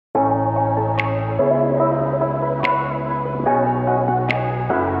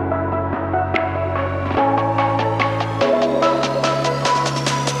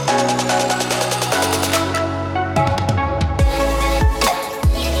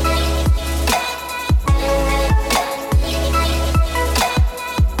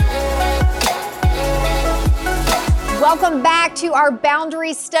to our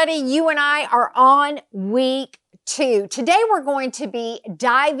boundary study. You and I are on week 2. Today we're going to be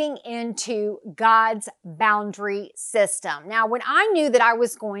diving into God's boundary system. Now, when I knew that I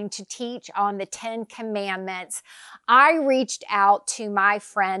was going to teach on the 10 Commandments, I reached out to my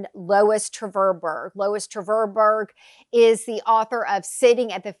friend Lois Treverberg. Lois Treverberg is the author of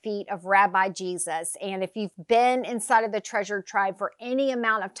Sitting at the Feet of Rabbi Jesus. And if you've been inside of the Treasure Tribe for any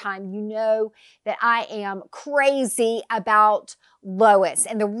amount of time, you know that I am crazy about Lois.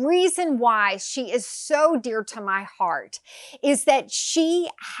 And the reason why she is so dear to my heart is that she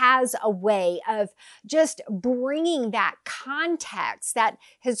has a way of just bringing that context, that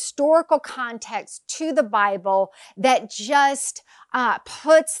historical context to the Bible that just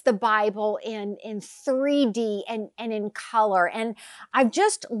puts the Bible in 3D and in color. And I've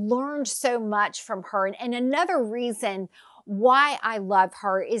just learned so much from her. And another reason why I love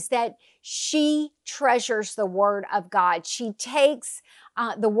her is that she treasures the Word of God. She takes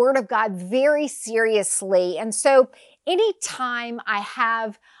the Word of God very seriously. And so anytime I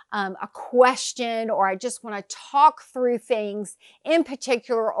have a question or I just want to talk through things, in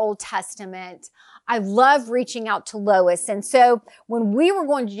particular Old Testament, I love reaching out to Lois. And so when we were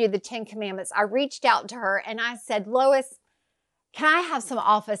going to do the 10 Commandments, I reached out to her and I said, Lois, can I have some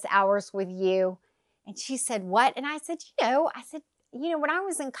office hours with you? And she said, what? And I said, when I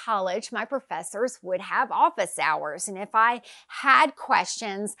was in college, my professors would have office hours. And if I had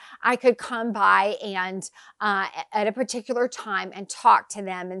questions, I could come by and at a particular time and talk to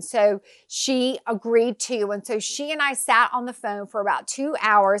them. And so she agreed to. And so she and I sat on the phone for about 2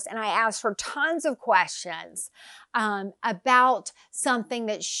 hours and I asked her tons of questions about something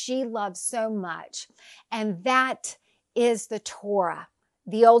that she loves so much. And that is the Torah,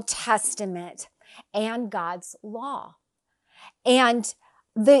 the Old Testament, and God's law. And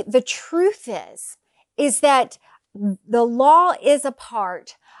the truth is that the law is a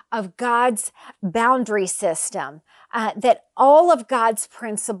part of God's boundary system, that all of God's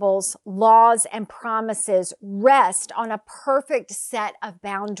principles, laws, and promises rest on a perfect set of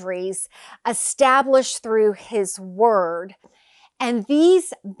boundaries established through His Word. And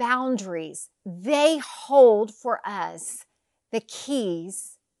these boundaries, they hold for us the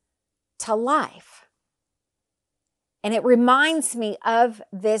keys to life. And it reminds me of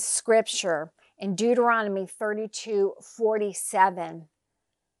this scripture in Deuteronomy 32:47.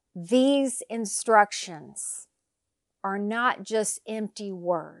 These instructions are not just empty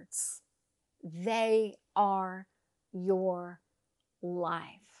words. They are your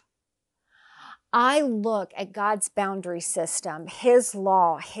life. I look at God's boundary system, His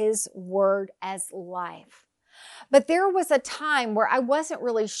law, His word as life. But there was a time where I wasn't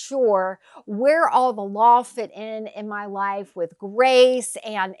really sure where all the law fit in my life with grace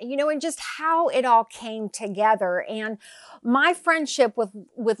and just how it all came together. And my friendship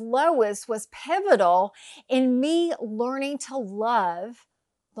with Lois was pivotal in me learning to love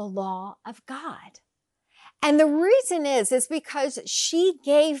the law of God. And the reason is because she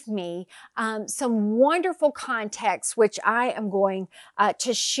gave me some wonderful context, which I am going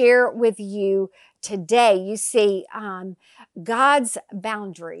to share with you today. You see, God's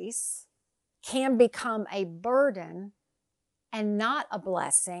boundaries can become a burden and not a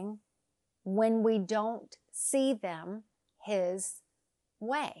blessing when we don't see them His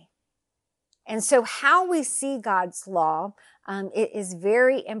way. And so how we see God's law, it is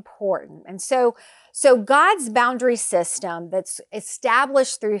very important. And so God's boundary system that's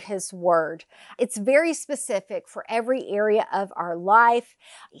established through His Word, it's very specific for every area of our life.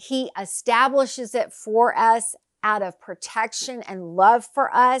 He establishes it for us out of protection and love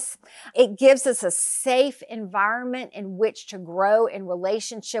for us. It gives us a safe environment in which to grow in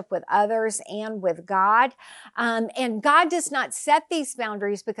relationship with others and with God. And God does not set these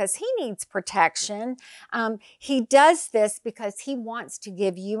boundaries because He needs protection. He does this because He wants to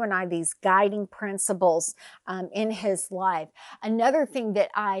give you and I these guiding principles in His life. Another thing that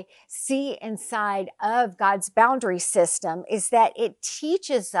I see inside of God's boundary system is that it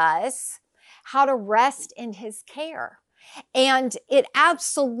teaches us how to rest in His care. And it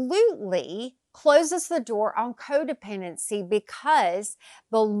absolutely closes the door on codependency because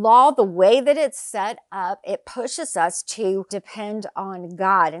the law, the way that it's set up, it pushes us to depend on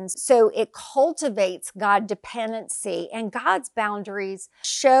God. And so it cultivates God dependency, and God's boundaries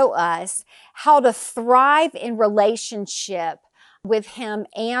show us how to thrive in relationship with Him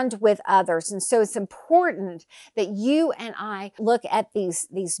and with others. And so it's important that you and I look at these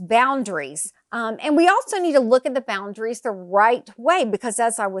boundaries. And we also need to look at the boundaries the right way, because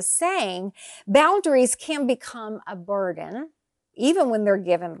as I was saying, boundaries can become a burden, even when they're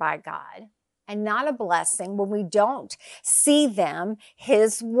given by God. and not a blessing when we don't see them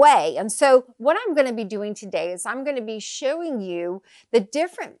His way. And so what I'm going to be doing today is I'm going to be showing you the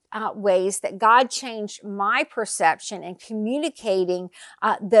different ways that God changed my perception and communicating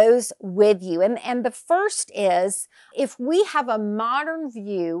those with you. And the first is, if we have a modern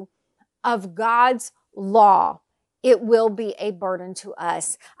view of God's law, it will be a burden to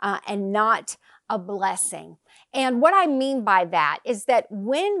us and not a blessing. And what I mean by that is that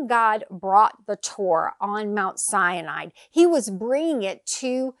when God brought the Torah on Mount Sinai, He was bringing it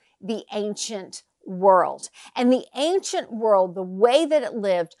to the ancient world. And the ancient world, the way that it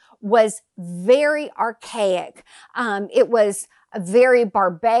lived, was very archaic. It was very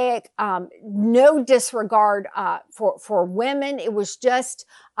barbaric, no disregard for women. It was just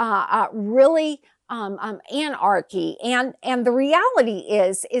really anarchy. And the reality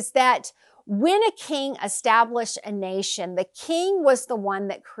is that when a king established a nation, the king was the one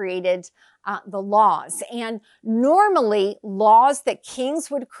that created the laws. And normally, laws that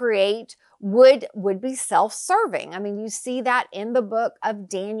kings would create would be self-serving. I mean, you see that in the book of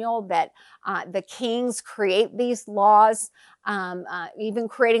Daniel, that the kings create these laws, even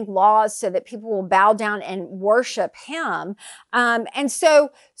creating laws so that people will bow down and worship him. And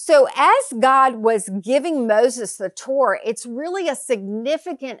so as God was giving Moses the Torah, it's really a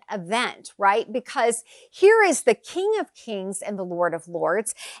significant event, right? Because here is the King of Kings and the Lord of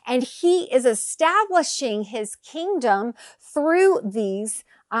Lords, and He is establishing His kingdom through these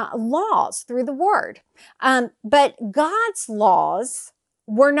laws, through the Word. But God's laws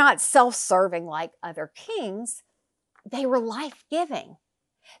were not self-serving like other kings. They were life-giving.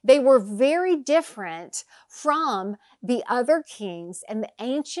 They were very different from the other kings in the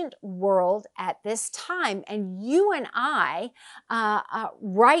ancient world at this time. And you and I,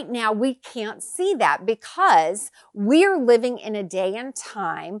 right now, we can't see that because we're living in a day and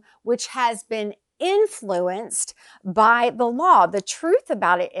time which has been influenced by the law. The truth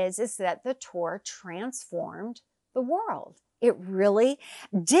about it is that the Torah transformed the world. It really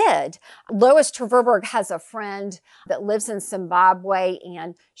did. Lois Treverberg has a friend that lives in Zimbabwe,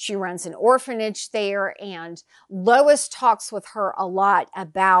 and she runs an orphanage there. And Lois talks with her a lot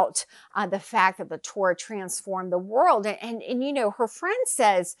about the fact that the Torah transformed the world. And you know, her friend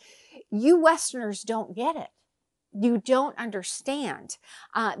says, you Westerners don't get it. You don't understand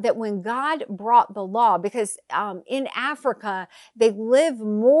that when God brought the law, because in Africa, they live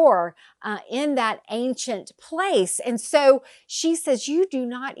more in that ancient place. And so she says, you do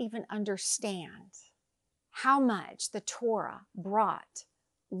not even understand how much the Torah brought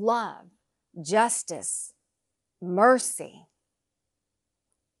love, justice, mercy,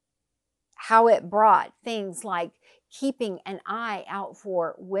 how it brought things like keeping an eye out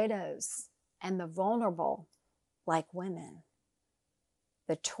for widows and the vulnerable, like women.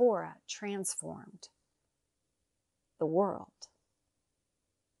 The Torah transformed the world.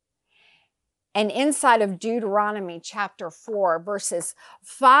 And inside of Deuteronomy chapter 4, verses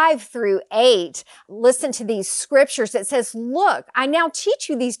 5 through 8, listen to these scriptures. It says, look, I now teach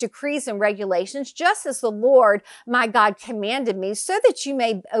you these decrees and regulations, just as the Lord my God commanded me, so that you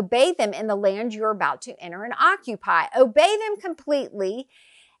may obey them in the land you're about to enter and occupy. Obey them completely,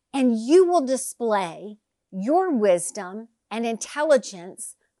 and you will display your wisdom and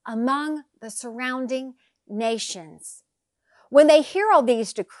intelligence among the surrounding nations. When they hear all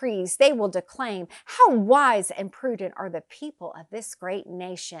these decrees, they will declaim, how wise and prudent are the people of this great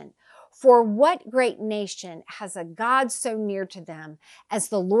nation. For what great nation has a God so near to them as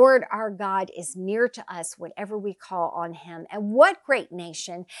the Lord our God is near to us whenever we call on him? And what great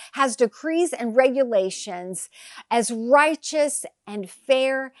nation has decrees and regulations as righteous and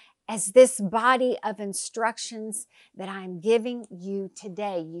fair as this body of instructions that I'm giving you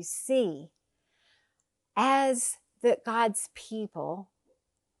today? You see, as God's people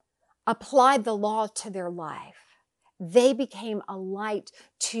applied the law to their life, they became a light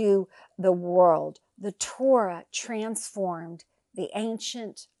to the world. The Torah transformed the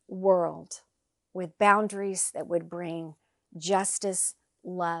ancient world with boundaries that would bring justice,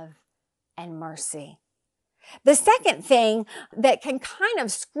 love, and mercy. The second thing that can kind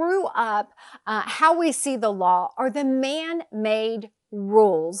of screw up how we see the law are the man-made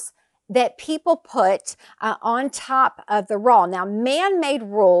rules that people put on top of the law. Now, man-made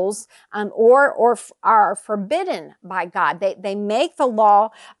rules or are forbidden by God. They make the law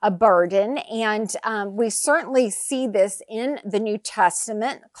a burden, and we certainly see this in the New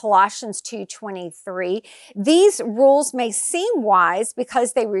Testament, Colossians 2:23. These rules may seem wise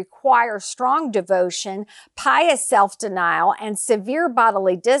because they require strong devotion, pious self-denial, and severe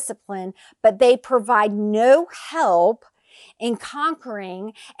bodily discipline, but they provide no help in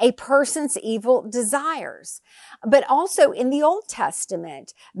conquering a person's evil desires. But also in the Old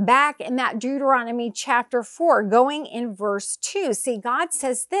Testament, back in that Deuteronomy chapter 4, going in verse 2, see, God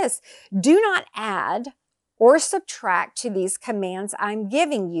says this, do not add or subtract to these commands I'm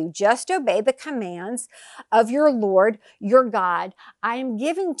giving you. Just obey the commands of your Lord, your God, I am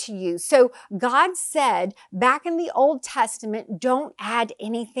giving to you. So God said back in the Old Testament, don't add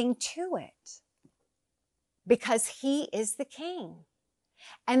anything to it because he is the king.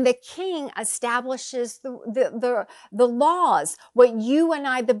 And the king establishes the laws, what you and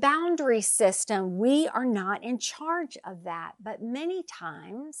I, the boundary system, we are not in charge of that. But many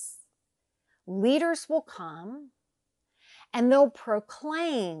times, leaders will come and they'll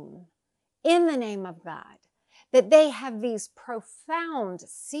proclaim in the name of God that they have these profound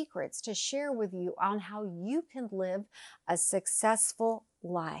secrets to share with you on how you can live a successful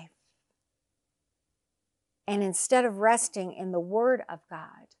life. And instead of resting in the Word of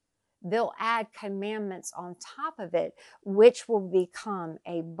God, they'll add commandments on top of it, which will become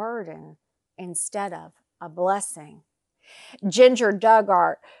a burden instead of a blessing. Ginger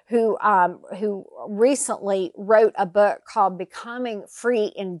Duggar, who recently wrote a book called Becoming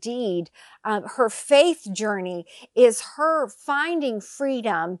Free Indeed, her faith journey is her finding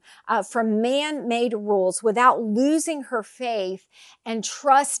freedom from man-made rules without losing her faith and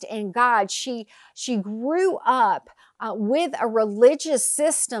trust in God. She grew up with a religious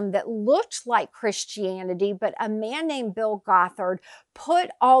system that looked like Christianity, but a man named Bill Gothard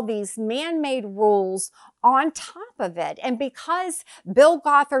put all these man-made rules on top of it. And because Bill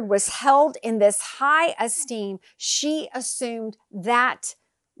Gothard was held in this high esteem, she assumed that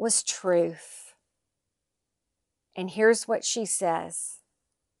was truth. And here's what she says.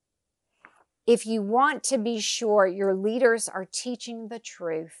 If you want to be sure your leaders are teaching the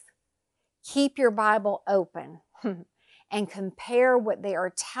truth, keep your Bible open and compare what they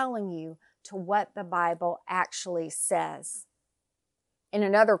are telling you to what the Bible actually says. In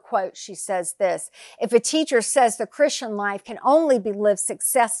another quote, she says this, if a teacher says the Christian life can only be lived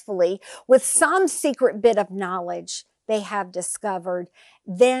successfully with some secret bit of knowledge they have discovered,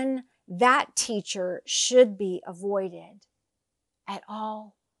 then that teacher should be avoided at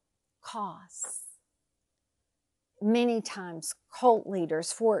all costs. Many times, cult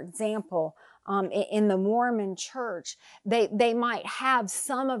leaders, for example, in the Mormon church, they might have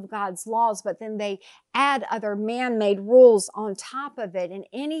some of God's laws, but then they add other man-made rules on top of it. And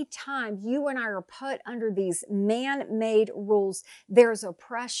any time you and I are put under these man-made rules, there's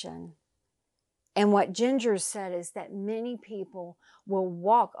oppression. And what Ginger said is that many people will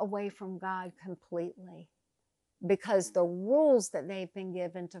walk away from God completely because the rules that they've been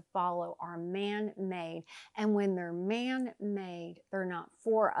given to follow are man-made. And when they're man-made, they're not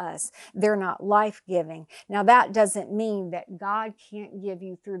for us. They're not life-giving. Now, that doesn't mean that God can't give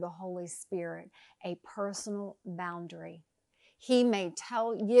you through the Holy Spirit a personal boundary. He may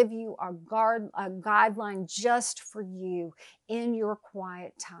give you a guideline just for you in your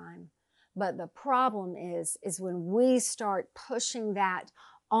quiet time. But the problem is when we start pushing that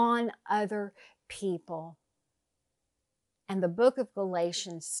on other people. And the book of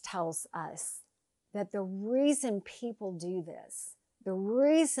Galatians tells us that the reason people do this, the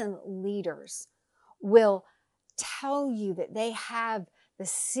reason leaders will tell you that they have the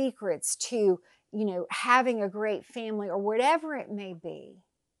secrets to, having a great family or whatever it may be,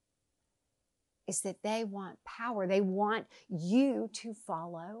 is that they want power. They want you to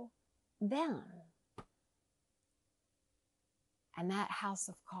follow them. And that house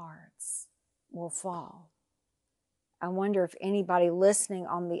of cards will fall. I wonder if anybody listening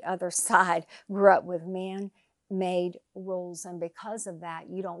on the other side grew up with man-made rules, and because of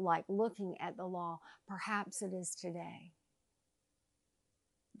that, you don't like looking at the law. Perhaps it is today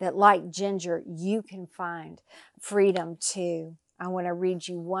that, like Ginger, you can find freedom too. I want to read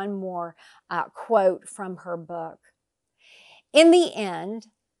you one more quote from her book. In the end,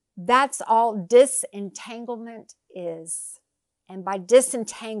 that's all disentanglement is. And by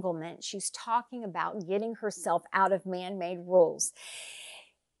disentanglement, she's talking about getting herself out of man-made rules.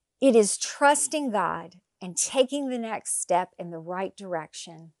 It is trusting God and taking the next step in the right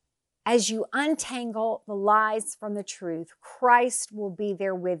direction. As you untangle the lies from the truth, Christ will be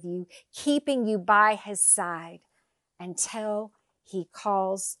there with you, keeping you by his side until he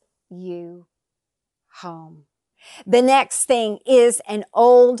calls you home. The next thing is an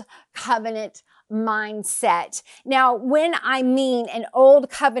old covenant mindset. Now, when I mean an old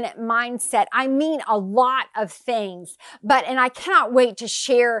covenant mindset, I mean a lot of things, and I cannot wait to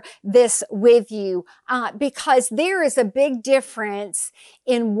share this with you because there is a big difference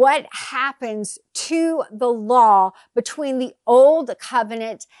in what happens to the law between the old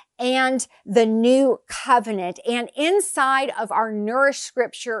covenant and the new covenant. And inside of our Nourish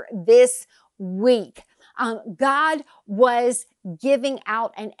Scripture this week, God was giving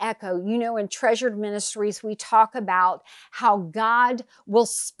out an echo. You know, in Treasured Ministries, we talk about how God will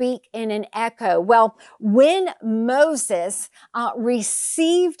speak in an echo. Well, when Moses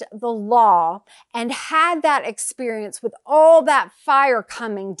received the law and had that experience with all that fire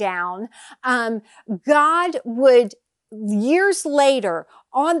coming down, God would years later,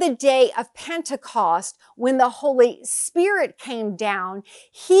 on the day of Pentecost, when the Holy Spirit came down,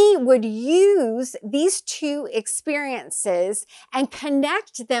 he would use these two experiences and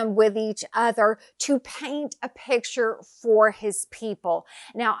connect them with each other to paint a picture for his people.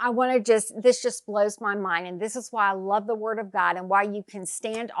 Now, this just blows my mind, and this is why I love the Word of God and why you can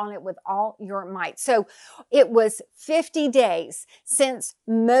stand on it with all your might. So it was 50 days since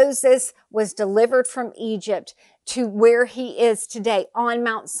Moses was delivered from Egypt to where he is today on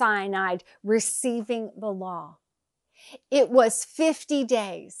Mount Sinai, receiving the law. It was 50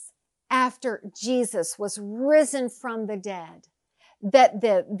 days after Jesus was risen from the dead that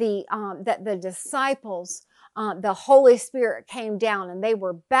the disciples, the Holy Spirit came down and they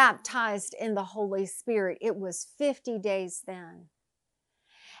were baptized in the Holy Spirit. It was 50 days then.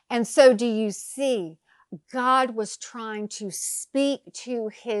 And so do you see, God was trying to speak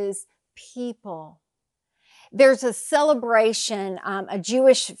to his people. There's a celebration, a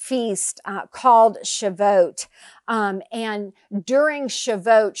Jewish feast called Shavuot. And during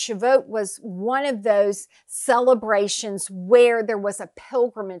Shavuot was one of those celebrations where there was a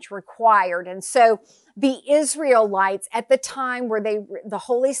pilgrimage required. And so the Israelites at the time where the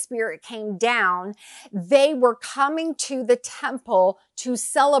Holy Spirit came down, they were coming to the temple to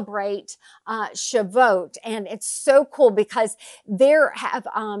celebrate Shavuot. And it's so cool because there have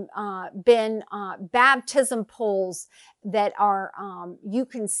been baptism pools that are you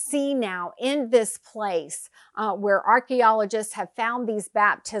can see now in this place where archaeologists have found these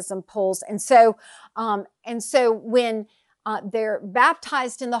baptism pools. And so when they're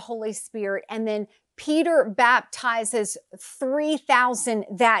baptized in the Holy Spirit, and then Peter baptizes 3,000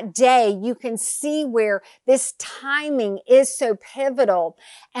 that day. You can see where this timing is so pivotal,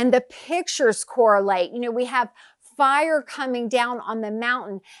 and the pictures correlate. You know, we have fire coming down on the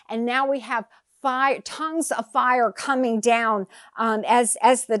mountain, and now we have tongues of fire coming down as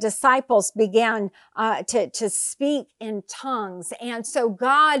the disciples began to speak in tongues. And so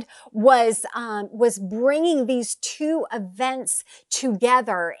God was bringing these two events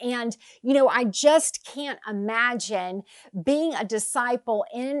together. And, you know, I just can't imagine being a disciple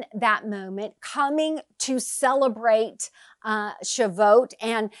in that moment, coming to celebrate Shavuot.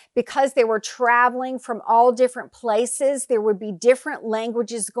 And because they were traveling from all different places, there would be different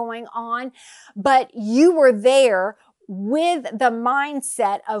languages going on. But you were there with the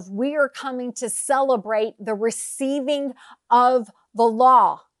mindset of we are coming to celebrate the receiving of the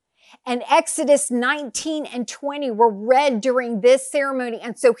law. And Exodus 19 and 20 were read during this ceremony.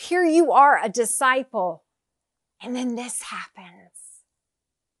 And so here you are, a disciple. And then this happens.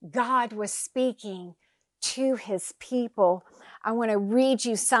 God was speaking to his people. I want to read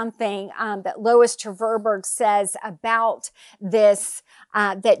you something that Lois Treverberg says about this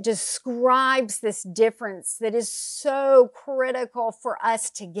that describes this difference that is so critical for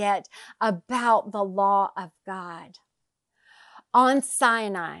us to get about the law of God. On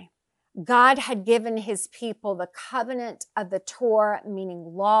Sinai, God had given his people the covenant of the Torah,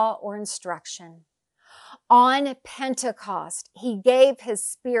 meaning law or instruction. On Pentecost, he gave his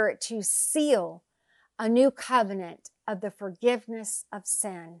Spirit to seal a new covenant of the forgiveness of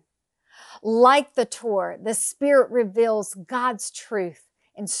sin. Like the Torah, the Spirit reveals God's truth,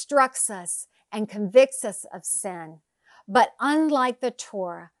 instructs us, and convicts us of sin. But unlike the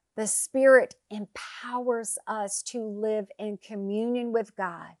Torah, the Spirit empowers us to live in communion with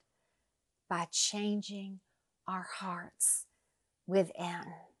God by changing our hearts within.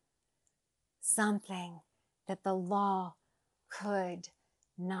 Something that the law could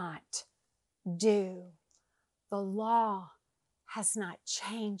not do. The law has not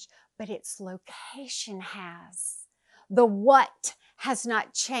changed, but its location has. The what has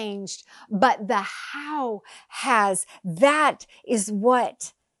not changed, but the how has. That is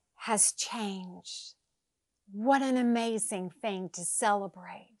what has changed. What an amazing thing to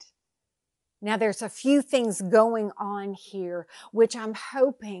celebrate. Now, there's a few things going on here, which I'm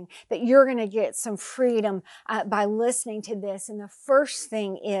hoping that you're going to get some freedom by listening to this. And the first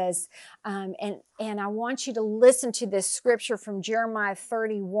thing is, and I want you to listen to this scripture from Jeremiah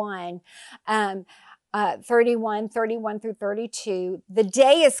 31, 31 through 32. The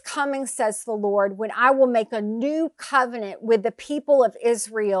day is coming, says the Lord, when I will make a new covenant with the people of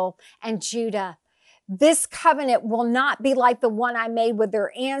Israel and Judah. This covenant will not be like the one I made with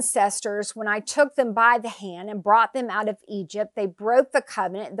their ancestors when I took them by the hand and brought them out of Egypt. They broke the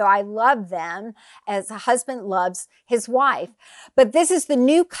covenant, though I love them as a husband loves his wife. But this is the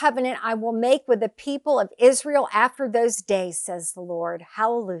new covenant I will make with the people of Israel after those days, says the Lord.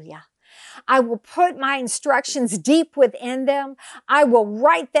 Hallelujah. I will put my instructions deep within them. I will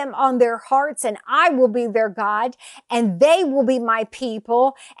write them on their hearts, and I will be their God, and they will be my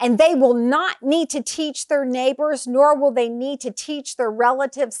people, and they will not need to teach their neighbors, nor will they need to teach their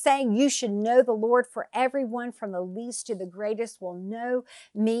relatives, saying, you should know the Lord, for everyone from the least to the greatest will know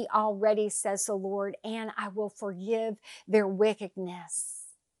me already, says the Lord, and I will forgive their wickedness,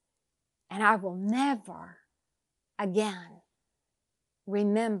 and I will never again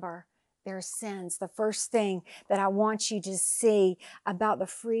remember their sins. The first thing that I want you to see about the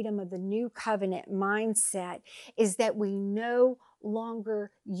freedom of the new covenant mindset is that we no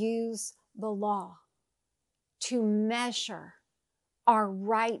longer use the law to measure our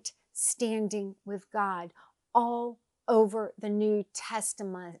right standing with God. All over the New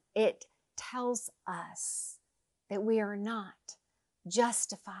Testament, it tells us that we are not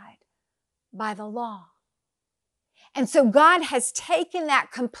justified by the law. And so God has taken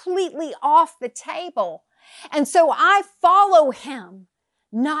that completely off the table. And so I follow him,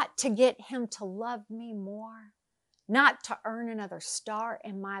 not to get him to love me more, not to earn another star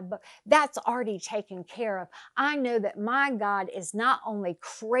in my book. That's already taken care of. I know that my God is not only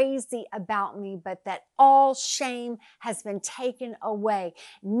crazy about me, but that all shame has been taken away.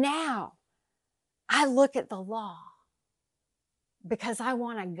 Now I look at the law because I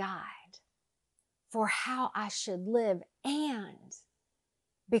want a guide for how I should live, and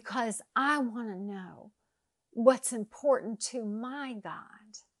because I want to know what's important to my God.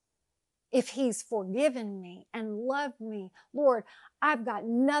 If he's forgiven me and loved me, Lord, I've got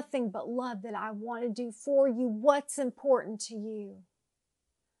nothing but love that I want to do for you. What's important to you?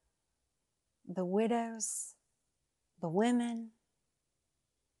 The widows, the women,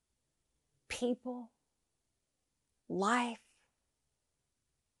 people, life.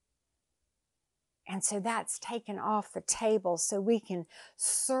 And so that's taken off the table so we can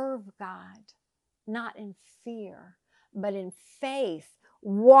serve God, not in fear, but in faith,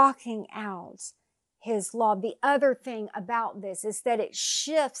 walking out his law. The other thing about this is that it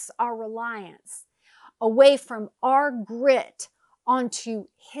shifts our reliance away from our grit onto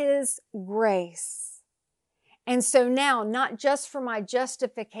his grace. And so now, not just for my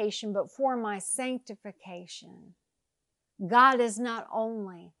justification, but for my sanctification, God is not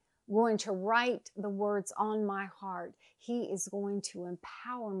only going to write the words on my heart, he is going to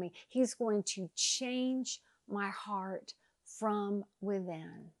empower me. He's going to change my heart from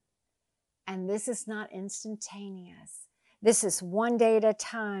within. And this is not instantaneous. This is one day at a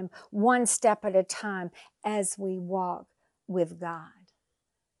time, one step at a time as we walk with God.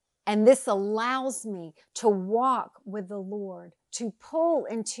 And this allows me to walk with the Lord, to pull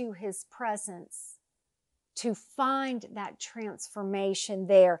into his presence, to find that transformation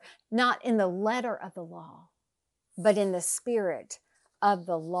there, not in the letter of the law, but in the spirit of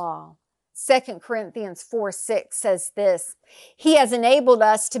the law. 2 Corinthians 4:6 says this, he has enabled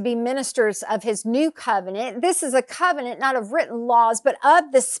us to be ministers of his new covenant. This is a covenant not of written laws, but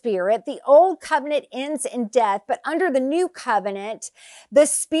of the Spirit. The old covenant ends in death, but under the new covenant, the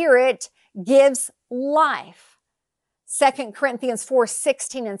Spirit gives life. 2 Corinthians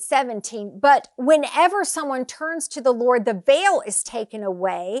 4:16 and 17. But whenever someone turns to the Lord, the veil is taken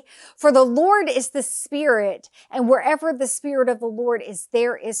away. For the Lord is the Spirit, and wherever the Spirit of the Lord is,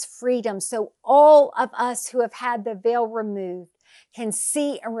 there is freedom. So all of us who have had the veil removed can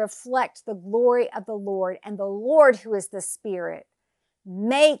see and reflect the glory of the Lord. And the Lord, who is the Spirit,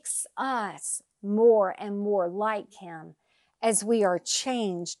 makes us more and more like him as we are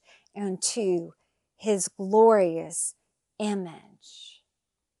changed into his glorious image.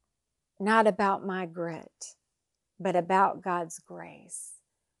 Not about my grit, but about God's grace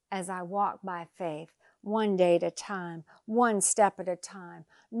as I walk by faith, one day at a time, one step at a time.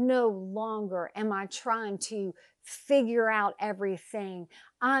 No longer am I trying to figure out everything.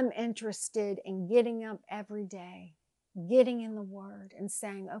 I'm interested in getting up every day, getting in the Word and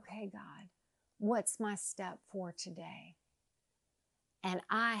saying, okay, God, what's my step for today? And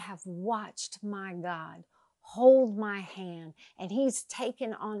I have watched my God hold my hand, and he's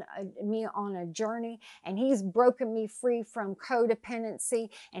taken me on a journey, and he's broken me free from codependency,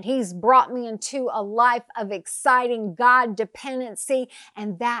 and he's brought me into a life of exciting God dependency.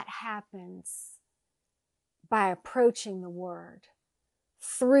 And that happens by approaching the Word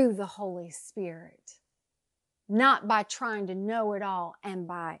through the Holy Spirit, not by trying to know it all and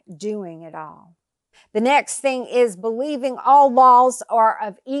by doing it all. The next thing is believing all laws are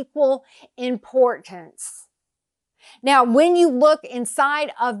of equal importance. Now, when you look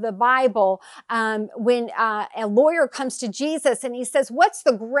inside of the Bible, when a lawyer comes to Jesus and he says, what's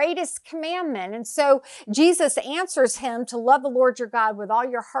the greatest commandment? And so Jesus answers him to love the Lord your God with all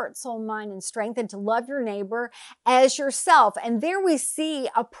your heart, soul, mind, and strength, and to love your neighbor as yourself. And there we see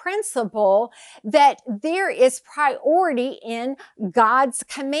a principle that there is priority in God's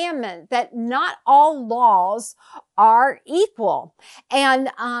commandment, that not all laws are equal. And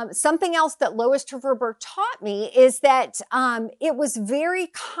something else that Lois Treverber taught me is that it was very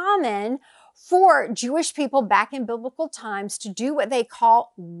common for Jewish people back in biblical times to do what they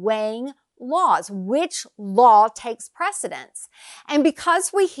call weighing laws. Which law takes precedence? And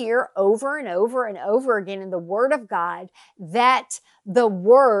because we hear over and over and over again in the Word of God that the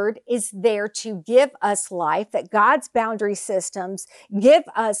Word is there to give us life, that God's boundary systems give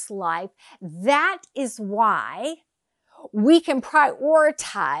us life, that is why we can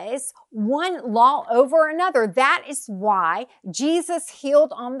prioritize one law over another. That is why Jesus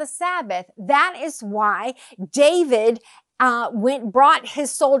healed on the Sabbath. That is why David brought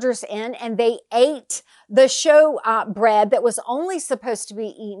his soldiers in, and they ate the show bread that was only supposed to be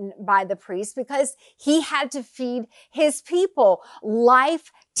eaten by the priest, because he had to feed his people.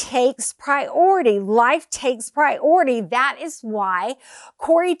 Life takes priority. Life takes priority. That is why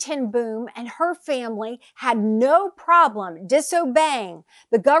Corrie ten Boom and her family had no problem disobeying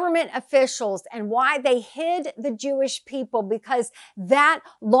the government officials, and why they hid the Jewish people, because that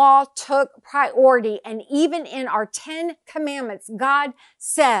law took priority. And even in our 10 commandments, God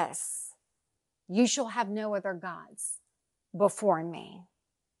says, you shall have no other gods before me.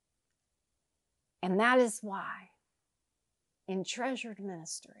 And that is why in Treasured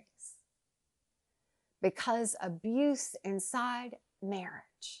Ministries, because abuse inside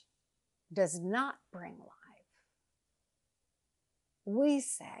marriage does not bring life, we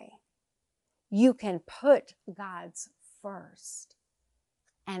say you can put God's first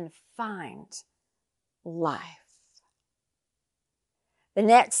and find life. The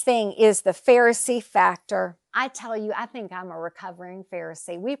next thing is the Pharisee factor. I tell you, I think I'm a recovering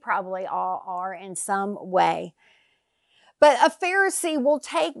Pharisee. We probably all are in some way. But a Pharisee will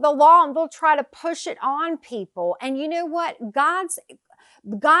take the law and they'll try to push it on people. And you know what? God's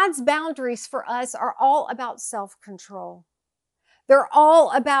boundaries for us are all about self-control. They're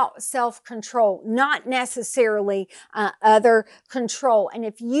all about self-control, not necessarily other control. And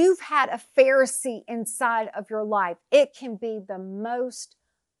if you've had a Pharisee inside of your life, it can be the most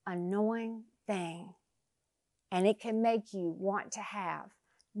annoying thing. And it can make you want to have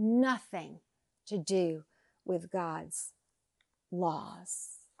nothing to do with God's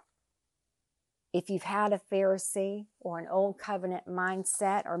laws. If you've had a Pharisee or an old covenant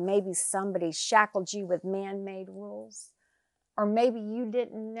mindset, or maybe somebody shackled you with man-made rules, or maybe you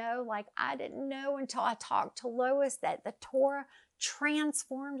didn't know, like I didn't know until I talked to Lois, that the Torah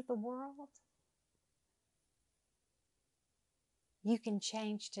transformed the world. You can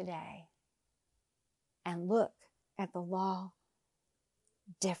change today and look at the law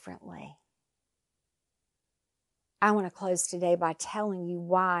differently. I want to close today by telling you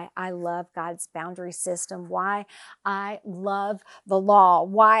why I love God's boundary system, why I love the law,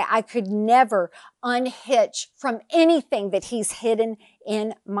 why I could never unhitch from anything that He's hidden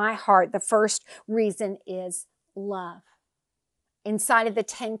in my heart. The first reason is love. Inside of the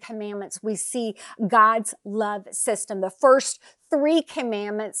 10 commandments, we see God's love system. The first 3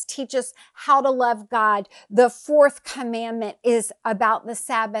 commandments teach us how to love God. The 4th commandment is about the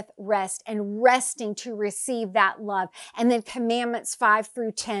Sabbath rest and resting to receive that love. And then commandments 5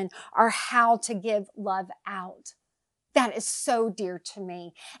 through 10 are how to give love out. That is so dear to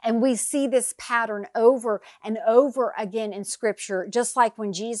me. And we see this pattern over and over again in Scripture, just like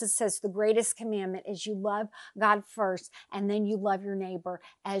when Jesus says the greatest commandment is you love God first and then you love your neighbor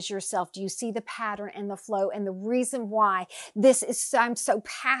as yourself. Do you see the pattern and the flow? And the reason why I'm so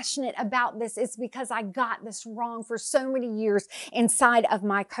passionate about this is because I got this wrong for so many years inside of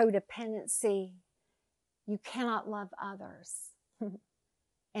my codependency. You cannot love others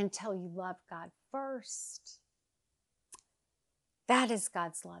until you love God first. That is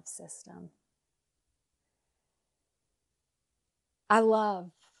God's love system. I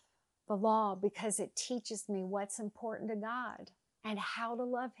love the law because it teaches me what's important to God and how to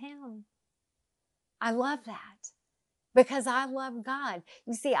love Him. I love that because I love God.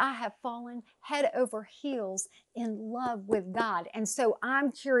 You see, I have fallen head over heels in love with God. And so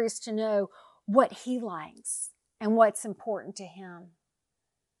I'm curious to know what He likes and what's important to Him.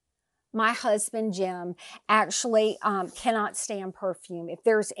 My husband, Jim, actually cannot stand perfume. If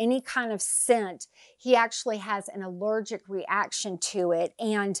there's any kind of scent, he actually has an allergic reaction to it.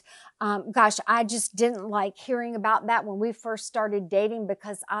 And gosh, I just didn't like hearing about that when we first started dating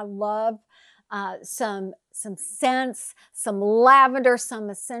because I love some scents, some lavender, some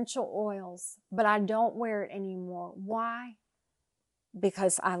essential oils, but I don't wear it anymore. Why?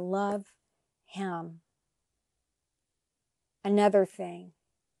 Because I love him. Another thing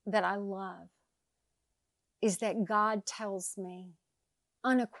that I love is that God tells me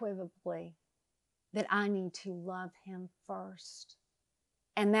unequivocally that I need to love Him first.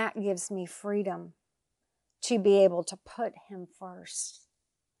 And that gives me freedom to be able to put Him first.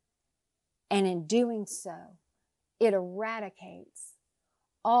 And in doing so, it eradicates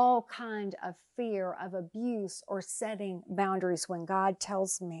all kind of fear of abuse or setting boundaries when God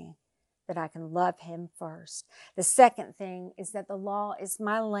tells me that I can love Him first. The second thing is that the law is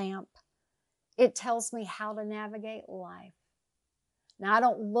my lamp. It tells me how to navigate life. Now, I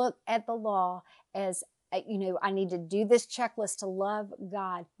don't look at the law as, I need to do this checklist to love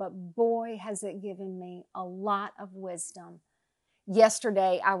God, but boy, has it given me a lot of wisdom.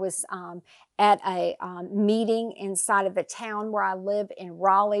 Yesterday, I was at a meeting inside of the town where I live in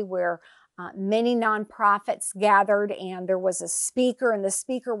Raleigh, where many nonprofits gathered, and there was a speaker, and the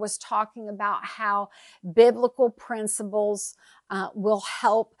speaker was talking about how biblical principles will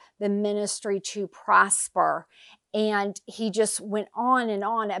help the ministry to prosper. And he just went on and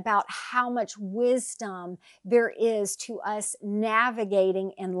on about how much wisdom there is to us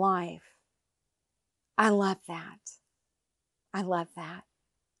navigating in life. I love that. I love that.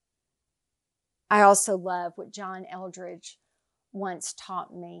 I also love what John Eldredge once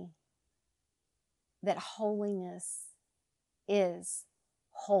taught me, that holiness is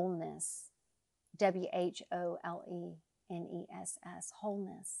wholeness. WHOLENESS,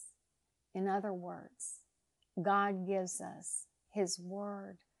 wholeness. In other words, God gives us His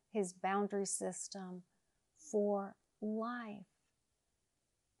word, His boundary system for life.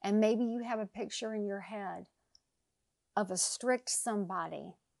 And maybe you have a picture in your head of a strict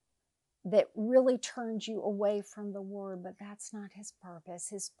somebody that really turns you away from the word, but that's not His purpose.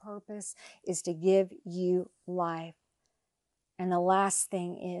 His purpose is to give you life. And the last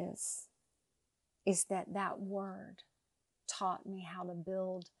thing is that word taught me how to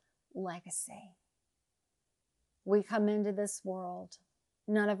build legacy. We come into this world,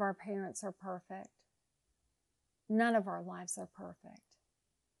 none of our parents are perfect. None of our lives are perfect.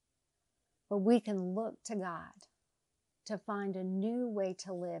 But we can look to God to find a new way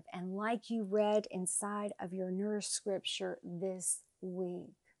to live. And like you read inside of your Nourish Scripture this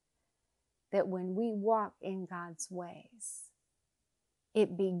week, that when we walk in God's ways,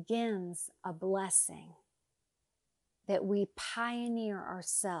 it begins a blessing that we pioneer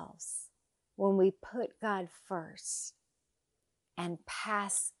ourselves when we put God first and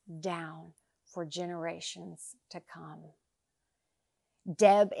pass down for generations to come.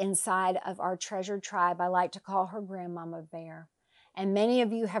 Deb, inside of our treasured tribe, I like to call her Grandmama Bear. And many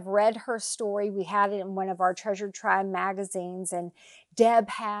of you have read her story. We had it in one of our Treasured Tribe magazines. And Deb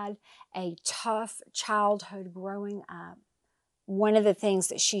had a tough childhood growing up. One of the things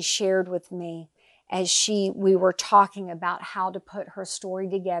that she shared with me as we were talking about how to put her story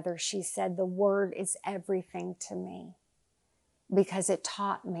together, she said, the word is everything to me because it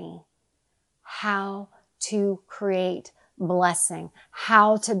taught me how to create blessing,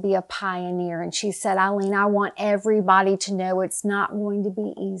 how to be a pioneer. And she said, Eileen, I want everybody to know it's not going to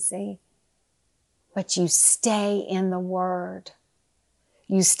be easy, but you stay in the Word.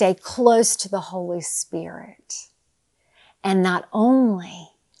 You stay close to the Holy Spirit. And not only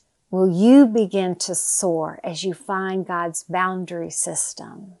will you begin to soar as you find God's boundary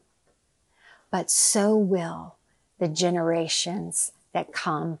system, but so will the generations that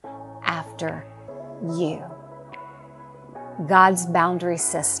come after you. God's boundary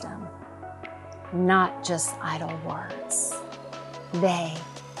system, not just idle words. They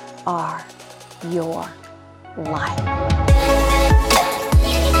are your life.